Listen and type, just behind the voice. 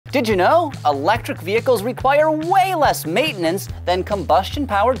Did you know electric vehicles require way less maintenance than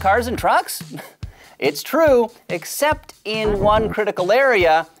combustion-powered cars and trucks? It's true, except in one critical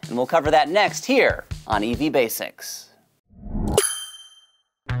area, and we'll cover that next here on EV Basics.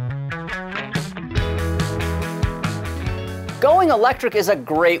 Going electric is a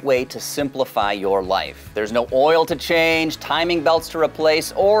great way to simplify your life. There's no oil to change, timing belts to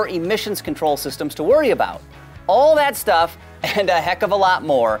replace, or emissions control systems to worry about. All that stuff, and a heck of a lot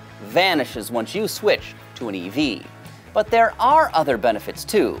more, vanishes once you switch to an EV. But there are other benefits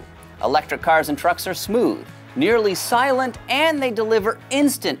too. Electric cars and trucks are smooth, nearly silent, and they deliver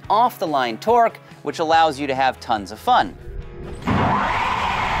instant off-the-line torque, which allows you to have tons of fun.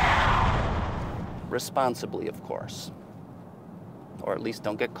 Responsibly, of course. Or at least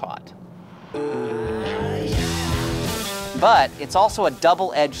don't get caught. But it's also a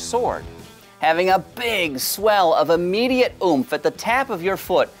double-edged sword. Having a big swell of immediate oomph at the tap of your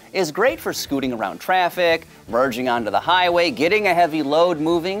foot is great for scooting around traffic, merging onto the highway, getting a heavy load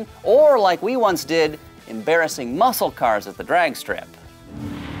moving, or like we once did, embarrassing muscle cars at the drag strip.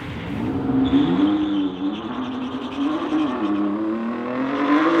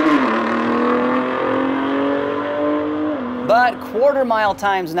 But quarter-mile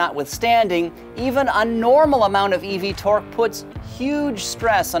times notwithstanding, even a normal amount of EV torque puts huge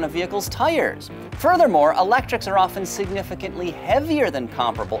stress on a vehicle's tires. Furthermore, electrics are often significantly heavier than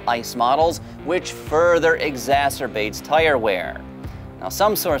comparable ICE models, which further exacerbates tire wear. Now,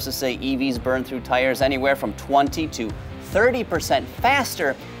 some sources say EVs burn through tires anywhere from 20 to 30%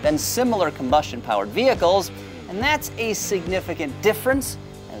 faster than similar combustion-powered vehicles, and that's a significant difference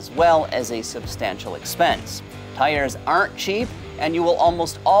as well as a substantial expense. Tires aren't cheap, and you will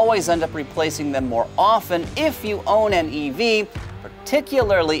almost always end up replacing them more often if you own an EV,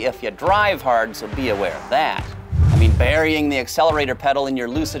 particularly if you drive hard, so be aware of that. I mean, burying the accelerator pedal in your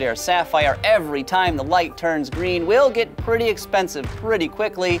Lucid Air Sapphire every time the light turns green will get pretty expensive pretty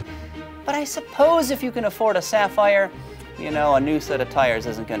quickly, but I suppose if you can afford a Sapphire, you know, a new set of tires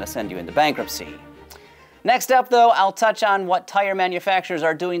isn't going to send you into bankruptcy. Next up, though, I'll touch on what tire manufacturers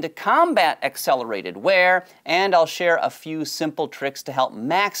are doing to combat accelerated wear, and I'll share a few simple tricks to help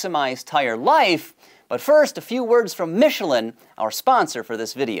maximize tire life. But first, a few words from Michelin, our sponsor for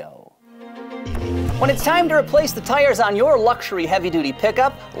this video. When it's time to replace the tires on your luxury heavy-duty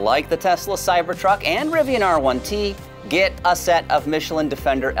pickup, like the Tesla Cybertruck and Rivian R1T, get a set of Michelin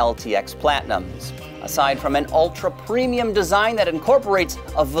Defender LTX Platinums. Aside from an ultra-premium design that incorporates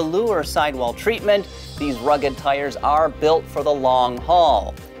a velour sidewall treatment, these rugged tires are built for the long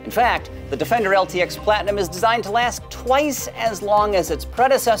haul. In fact, the Defender LTX Platinum is designed to last twice as long as its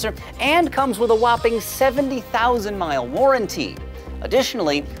predecessor and comes with a whopping 70,000-mile warranty.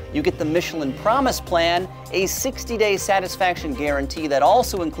 Additionally, you get the Michelin Promise Plan, a 60-day satisfaction guarantee that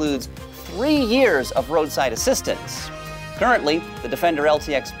also includes 3 years of roadside assistance. Currently, the Defender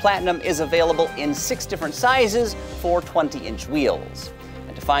LTX Platinum is available in 6 different sizes for 20-inch wheels.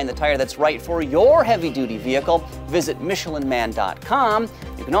 And to find the tire that's right for your heavy-duty vehicle, visit MichelinMan.com.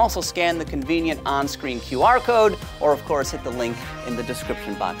 You can also scan the convenient on-screen QR code, or of course hit the link in the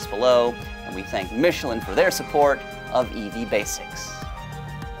description box below. And we thank Michelin for their support of EV Basics.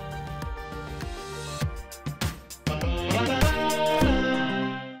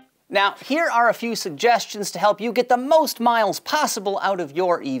 Now, here are a few suggestions to help you get the most miles possible out of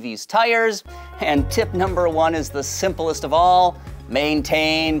your EV's tires. And tip number 1 is the simplest of all: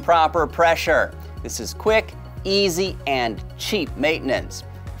 maintain proper pressure. This is quick, easy, and cheap maintenance.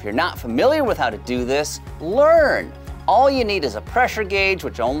 If you're not familiar with how to do this, learn. All you need is a pressure gauge,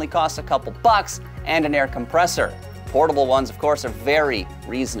 which only costs a couple bucks, and an air compressor. Portable ones, of course, are very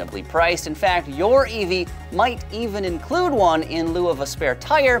reasonably priced. In fact, your EV might even include one in lieu of a spare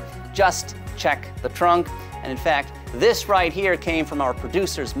tire. Just check the trunk. And in fact, this right here came from our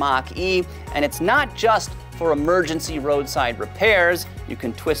producer's Mach-E, and it's not just for emergency roadside repairs. You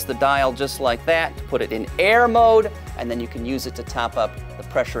can twist the dial just like that to put it in air mode, and then you can use it to top up the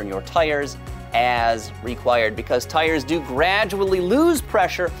pressure in your tires as required, because tires do gradually lose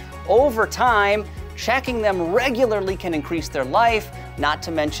pressure over time. Checking them regularly can increase their life, not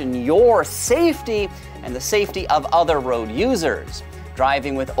to mention your safety and the safety of other road users.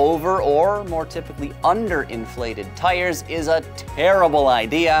 Driving with over, or more typically underinflated tires is a terrible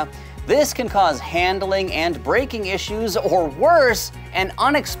idea. This can cause handling and braking issues, or worse, an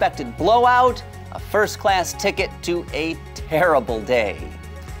unexpected blowout, a first-class ticket to a terrible day.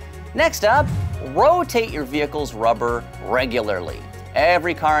 Next up, rotate your vehicle's rubber regularly.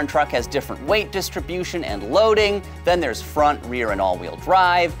 Every car and truck has different weight distribution and loading. Then there's front, rear, and all-wheel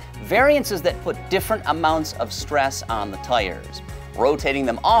drive, variances that put different amounts of stress on the tires. Rotating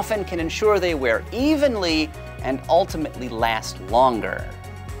them often can ensure they wear evenly and ultimately last longer.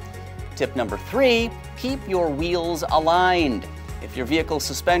 Tip number 3, keep your wheels aligned. If your vehicle's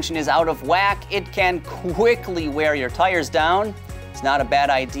suspension is out of whack, it can quickly wear your tires down. It's not a bad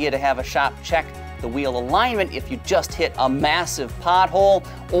idea to have a shop check the wheel alignment if you just hit a massive pothole,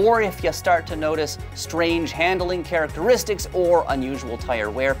 or if you start to notice strange handling characteristics or unusual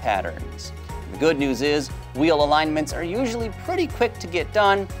tire wear patterns. The good news is, wheel alignments are usually pretty quick to get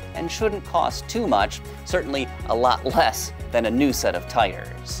done and shouldn't cost too much, certainly a lot less than a new set of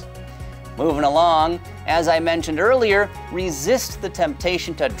tires. Moving along, as I mentioned earlier, resist the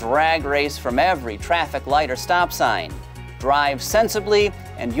temptation to drag race from every traffic light or stop sign. Drive sensibly,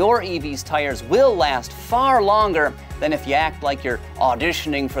 and your EV's tires will last far longer than if you act like you're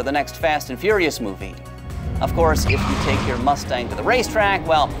auditioning for the next Fast and Furious movie. Of course, if you take your Mustang to the racetrack,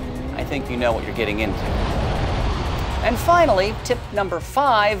 well, I think you know what you're getting into. And finally, tip number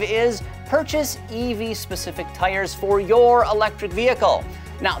 5 is purchase EV-specific tires for your electric vehicle.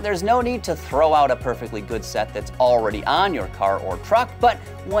 Now, there's no need to throw out a perfectly good set that's already on your car or truck, but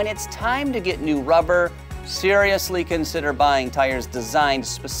when it's time to get new rubber, seriously consider buying tires designed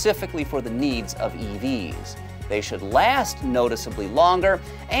specifically for the needs of EVs. They should last noticeably longer,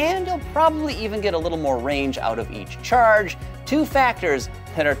 and you'll probably even get a little more range out of each charge, 2 factors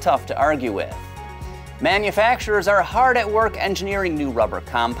that are tough to argue with. Manufacturers are hard at work engineering new rubber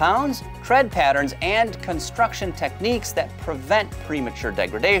compounds, tread patterns, and construction techniques that prevent premature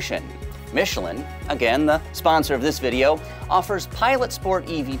degradation. Michelin, again the sponsor of this video, offers Pilot Sport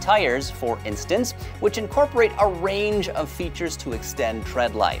EV tires, for instance, which incorporate a range of features to extend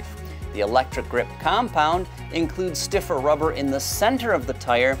tread life. The electric grip compound includes stiffer rubber in the center of the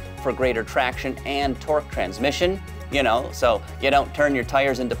tire for greater traction and torque transmission, so you don't turn your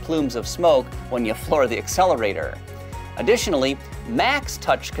tires into plumes of smoke when you floor the accelerator. Additionally, Max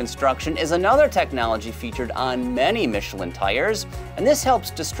Touch construction is another technology featured on many Michelin tires, and this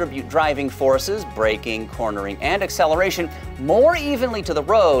helps distribute driving forces, braking, cornering, and acceleration more evenly to the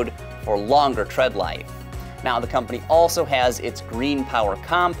road for longer tread life. Now, the company also has its Green Power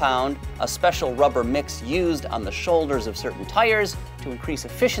compound, a special rubber mix used on the shoulders of certain tires to increase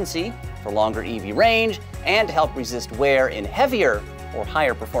efficiency for longer EV range and to help resist wear in heavier or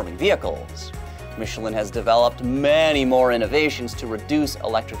higher performing vehicles. Michelin has developed many more innovations to reduce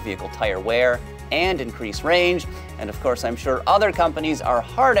electric vehicle tire wear and increase range, and of course I'm sure other companies are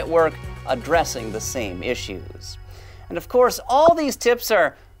hard at work addressing the same issues. And of course all these tips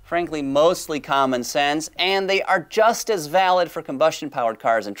are frankly mostly common sense, and they are just as valid for combustion-powered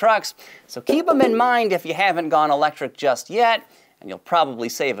cars and trucks, so keep them in mind if you haven't gone electric just yet, and you'll probably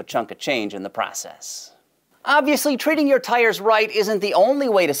save a chunk of change in the process. Obviously, treating your tires right isn't the only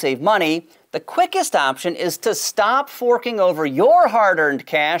way to save money. The quickest option is to stop forking over your hard-earned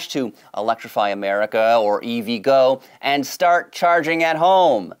cash to Electrify America or EVgo and start charging at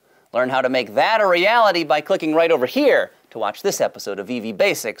home. Learn how to make that a reality by clicking right over here to watch this episode of EV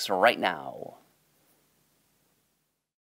Basics right now.